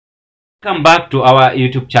Welcome back to our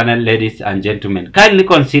YouTube channel, ladies and gentlemen. Kindly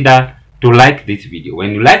consider to like this video.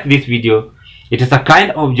 When you like this video, it is a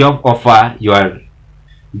kind of job offer you are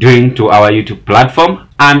doing to our YouTube platform,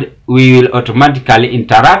 and we will automatically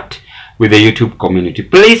interact with the YouTube community.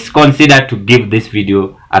 Please consider to give this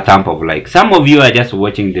video a thumb of like. Some of you are just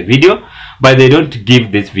watching the video, but they don't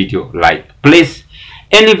give this video like. Please,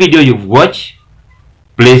 any video you've watched,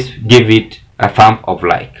 please give it a thumb of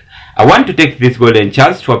like. I want to take this golden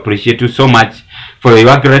chance to appreciate you so much for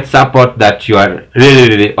your great support that you are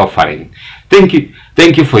really offering. Thank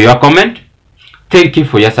you for your comment. Thank you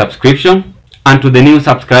for your subscription. And to the new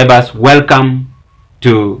subscribers, welcome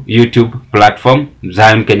to YouTube platform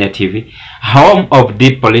Zion Kenya TV, home of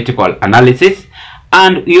deep political analysis.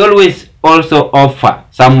 And we always also offer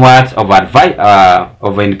some words of advice,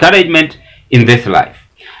 of encouragement in this life.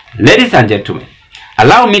 Ladies and gentlemen,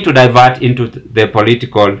 allow me to divert into the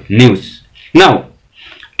political news. Now,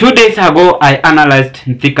 2 days ago, I analyzed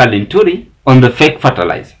Linturi on the fake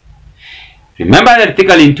fertilizer. Remember that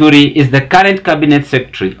Linturi is the current cabinet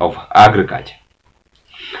secretary of agriculture.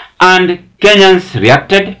 And Kenyans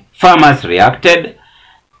reacted, farmers reacted.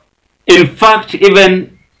 In fact,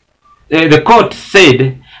 even the court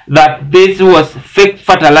said that this was fake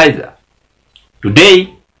fertilizer.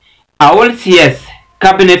 Today, our CS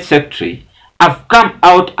cabinet secretary have come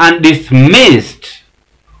out and dismissed,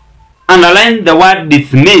 underline the word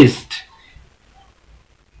dismissed,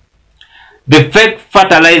 the fake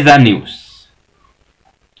fertilizer news.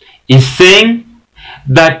 Is saying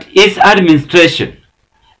that his administration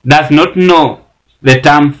does not know the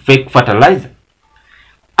term fake fertilizer,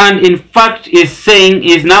 and in fact is saying,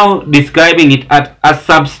 is now describing it as a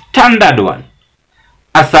substandard one,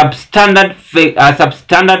 a substandard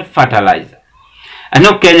fertilizer. I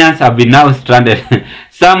know Kenyans have been now stranded.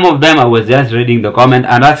 Some of them, I was just reading the comment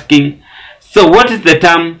and asking, so what is the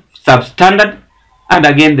term substandard and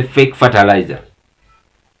again the fake fertilizer?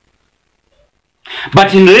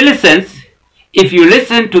 But in real sense, if you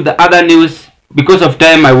listen to the other news, because of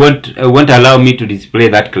time I won't allow me to display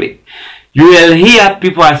that clip, you will hear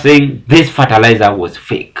people are saying this fertilizer was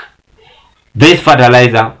fake. This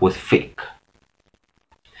fertilizer was fake.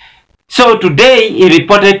 So today he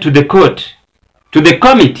reported to the court, to the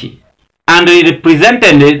committee, and he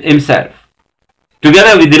represented himself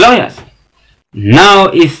together with the lawyers.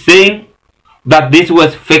 Now he's saying that this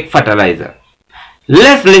was fake fertilizer.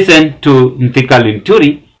 Let's listen to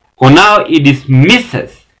Linturi, who now he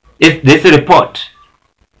dismisses this report,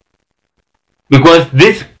 because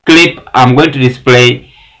this clip I'm going to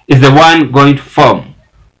display is the one going to form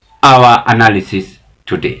our analysis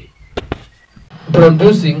today.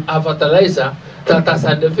 Producing a fertilizer that has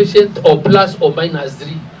a deficient or plus or minus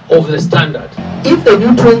 3 of the standard. If the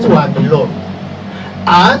nutrients were below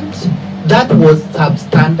and that was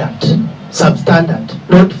substandard,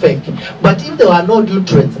 not fake. But if there were no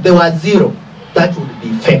nutrients, there were 0, that would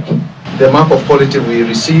be fake. The mark of quality we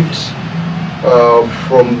received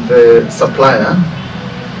from the supplier,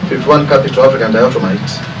 51 Capital African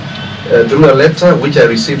Diatomite, through a letter which I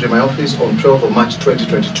received in my office on 12th of March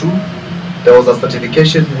 2022. There was a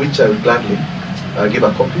certification which I will gladly give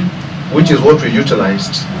a copy, which is what we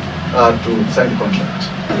utilized to sign the contract.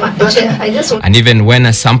 And even when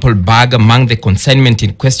a sample bag among the consignment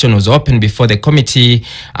in question was opened before the committee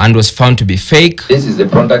and was found to be fake, this is the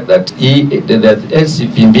product that that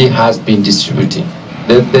LCPB has been distributing.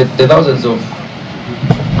 The thousands of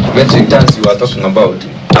metric tons you are talking about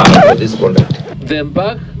are this product. The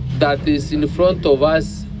bag that is in front of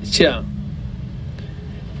us, Chair,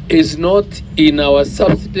 is not in our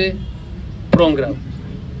subsidy program.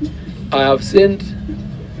 I have sent,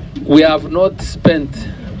 we have not spent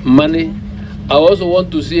money. I also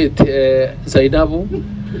want to see it, Zainabu,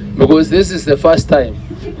 because this is the first time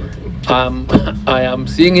I am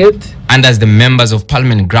seeing it. And as the members of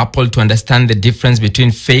parliament grapple to understand the difference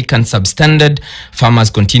between fake and substandard, farmers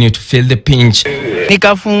continue to feel the pinch.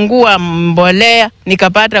 Nikafungua mbolea,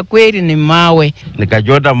 nikapata kweli ni mawe.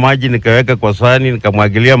 Nikajota maji, nikaweka kwa sahani,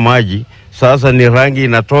 nikamwagilia maji. Sasa ni rangi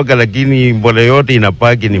inatoka, lakini mbolea yote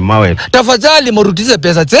inapaki ni mawe. Tafadhali mrudishe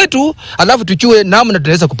pesa zetu, alafu tuchue namna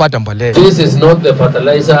tunaweza kupata mbolea. This is not the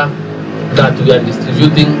fertilizer that we are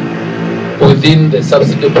distributing within the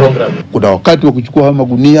subsidy program. Kuna wakati wa kuchukua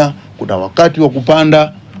magunia, kuna wakati wa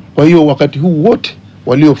kupanda. Kwa hiyo wakati huu wote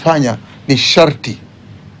waliofanya ni sharti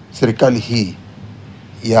serikali hii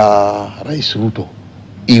ya Rais Ruto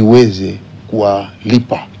iweze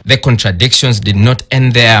kuwalipa. The contradictions did not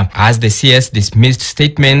end there, as the CS dismissed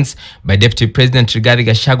statements by Deputy President Rigathi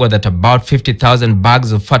Gachagua that about 50,000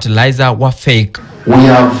 bags of fertilizer were fake. We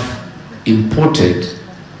have imported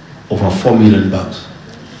over 4 million bags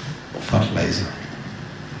fertilizer.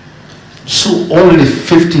 So only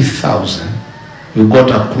 50,000 we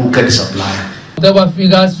got a crooked supplier. Whatever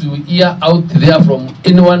figures you hear out there from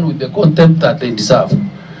anyone with the contempt that they deserve,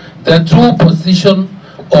 the true position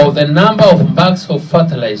of the number of bags of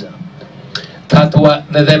fertilizer that were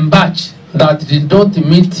the batch that did not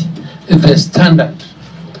meet the standard,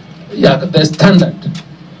 the standard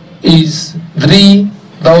is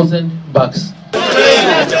 3,000 bags.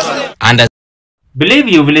 And believe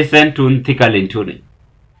you've listened to Linturi.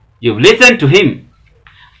 You've listened to him.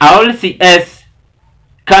 RLCS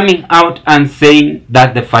coming out and saying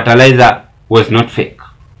that the fertilizer was not fake.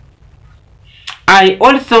 I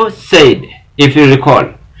also said, if you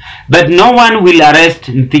recall, that no one will arrest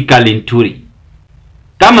Linturi.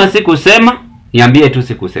 Kama sikusema, niambie tu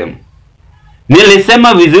sikusema.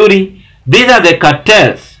 Nilisema vizuri, these are the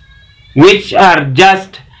cartels which are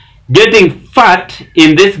just getting fat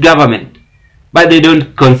in this government, but they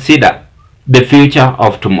don't consider the future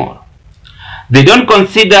of tomorrow. They don't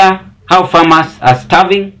consider how farmers are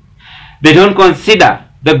starving. They don't consider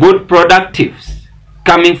the good productives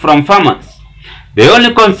coming from farmers. They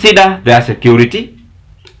only consider their security,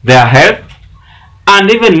 their health,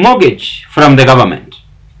 and even mortgage from the government.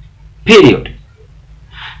 Period.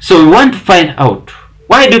 So we want to find out,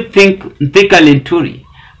 why do you think Linturi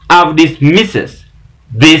have dismisses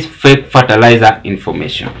this fake fertilizer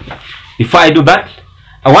information? Before I do that,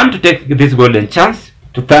 I want to take this golden chance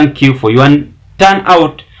to thank you for your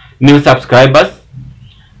turnout new subscribers,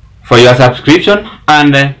 for your subscription,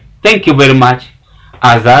 and thank you very much.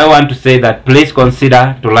 As I want to say that please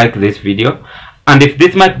consider to like this video, and if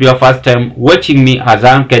this might be your first time watching me as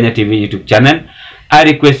Kenya TV YouTube channel, I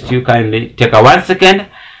request you kindly take a 1 second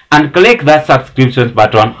and click that subscription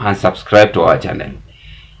button and subscribe to our channel.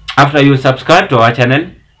 After you subscribe to our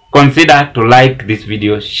channel, consider to like this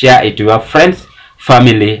video, share it to your friends,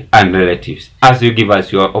 family and relatives as you give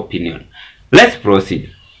us your opinion. Let's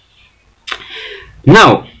proceed.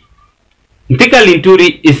 Now,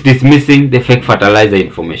 Linturi is dismissing the fake fertilizer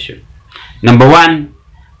information. Number one,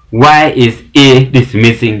 why is he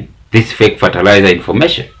dismissing this fake fertilizer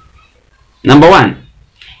information? Number one,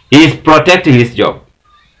 he is protecting his job.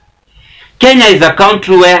 Kenya is a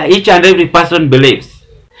country where each and every person believes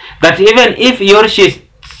that even if he or she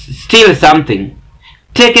steals something,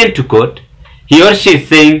 taken to court, he or she is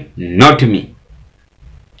saying, not me.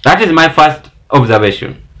 That is my first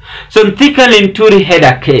observation. So Linturi had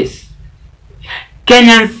a case.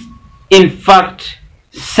 Kenyans, in fact,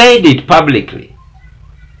 said it publicly.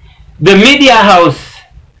 The media house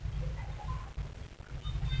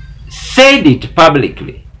said it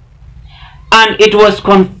publicly. And it was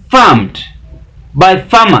confirmed by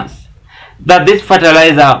farmers that this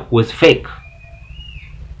fertilizer was fake.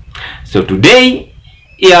 So today,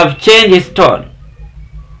 he have changed his tone.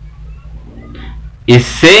 He's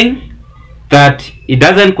saying that he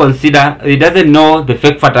doesn't know the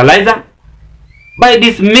fake fertilizer by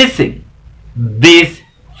dismissing these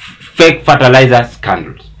fake fertilizer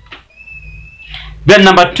scandals. Then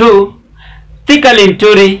number two,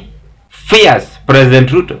 Linturi fears President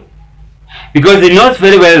Ruto because he knows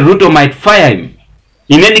very well Ruto might fire him.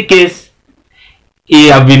 In any case, he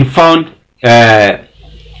have been found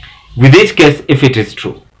with this case if it is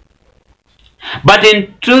true. But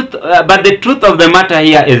in truth, the truth of the matter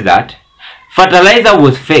here is that fertilizer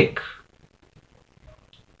was fake.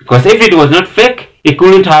 Because if it was not fake, it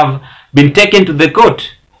couldn't have been taken to the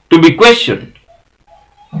court to be questioned.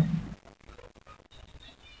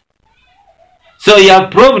 So he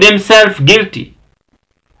has proved himself guilty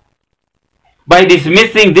by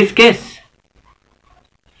dismissing this case.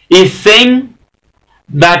 He is saying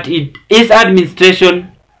that his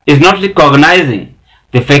administration is not recognizing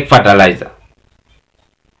the fake fertilizer.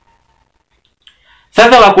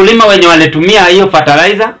 Sasa wakulima wenye walitumia hiyo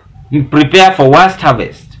fertilizer, prepare for worst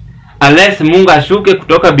harvest unless Mungu ashuke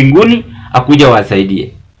kutoka binguni akuja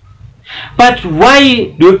wasaidie. But why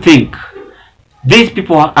do you think these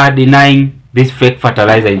people are denying this fake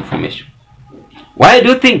fertilizer information? Why do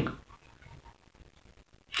you think?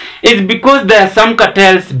 It's because there are some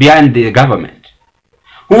cartels behind the government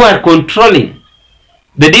who are controlling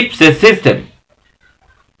the deep state system.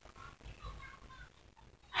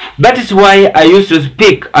 That is why I used to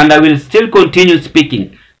speak, and I will still continue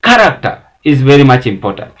speaking. Character is very much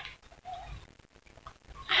important.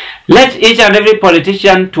 Let each and every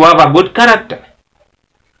politician to have a good character.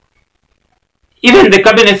 Even the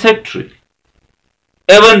cabinet secretary,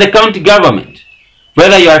 even the county government,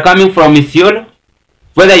 whether you are coming from Isiolo,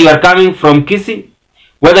 whether you are coming from Kisii,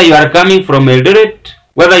 whether you are coming from Eldoret,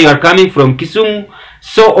 whether you are coming from Kisumu,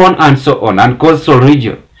 so on and so on, and coastal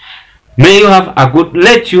region. may you have a good,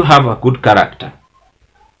 let you have a good character,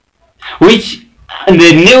 which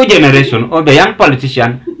the new generation or the young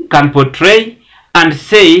politician can portray and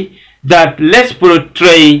say that let's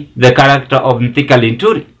portray the character of Mthika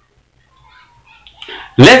Linturi.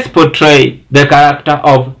 Let's portray the character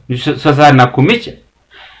of Susana Kumicha.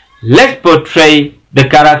 Let's portray the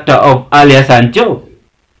character of Alias and Joe.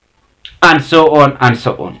 And so on and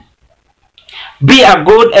so on. Be a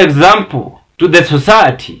good example to the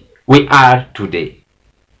society we are today.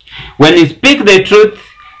 When you speak the truth,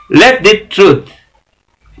 let the truth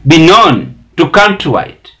be known to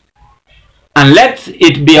countrywide. And let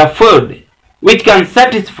it be a food which can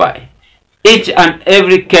satisfy each and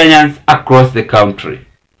every Kenyans across the country.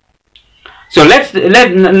 So let's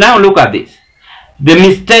now look at this. The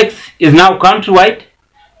mistakes is now countrywide,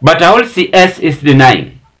 but our CS is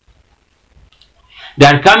denying. They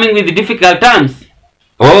are coming with difficult terms.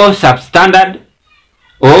 Oh, substandard.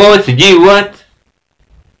 Oh, CG what?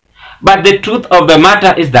 But the truth of the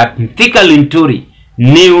matter is that Mthika Linturi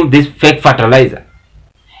knew this fake fertilizer.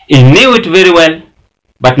 He knew it very well,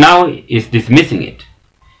 but now he's dismissing it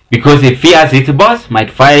because he fears his boss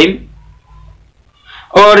might fire him,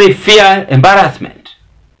 or he fears embarrassment,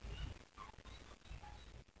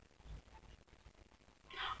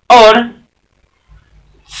 or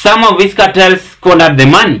some of his cartels cornered the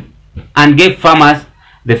money and gave farmers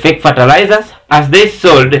the fake fertilizers as they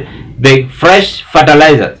sold the fresh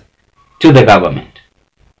fertilizers to the government.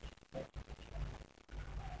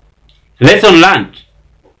 Lesson learned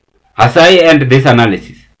as I end this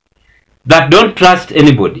analysis, that don't trust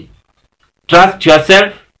anybody. Trust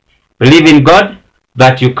yourself, believe in God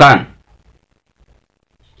that you can.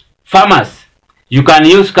 Farmers, you can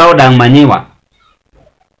use cow dung manure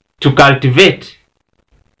to cultivate,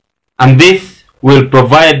 and this will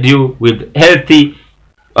provide you with healthy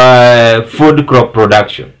food crop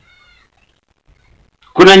production.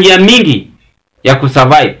 Kuna njia mingi ya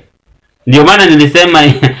kusurvive. Ndio maana nilisema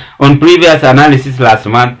on previous analysis last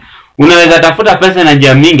month, unaweza tafuta pesa na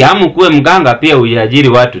njia mingi, ama kuwe mganga pia ujiajiri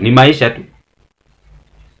watu, ni maisha tu.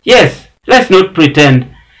 Yes, let's not pretend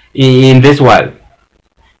in this world.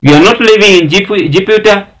 We are not living in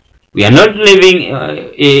Jupiter, we are not living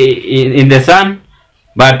in the sun,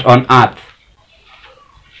 but on earth.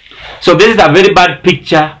 So this is a very bad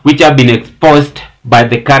picture which have been exposed by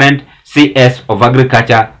the current CS of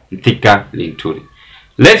Agriculture, Mthika Linturi.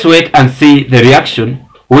 Let's wait and see the reaction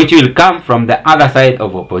which will come from the other side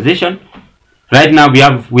of opposition. Right now we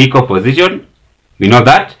have weak opposition, we know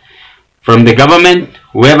that. From the government,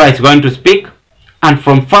 whoever is going to speak, and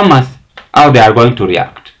from farmers, how they are going to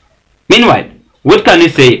react. Meanwhile, what can you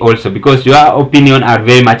say also, because your opinion are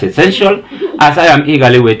very much essential, as I am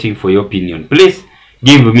eagerly waiting for your opinion. Please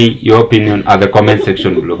give me your opinion at the comment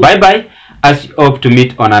section below. Bye bye, as you hope to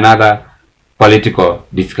meet on another political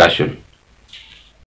discussion.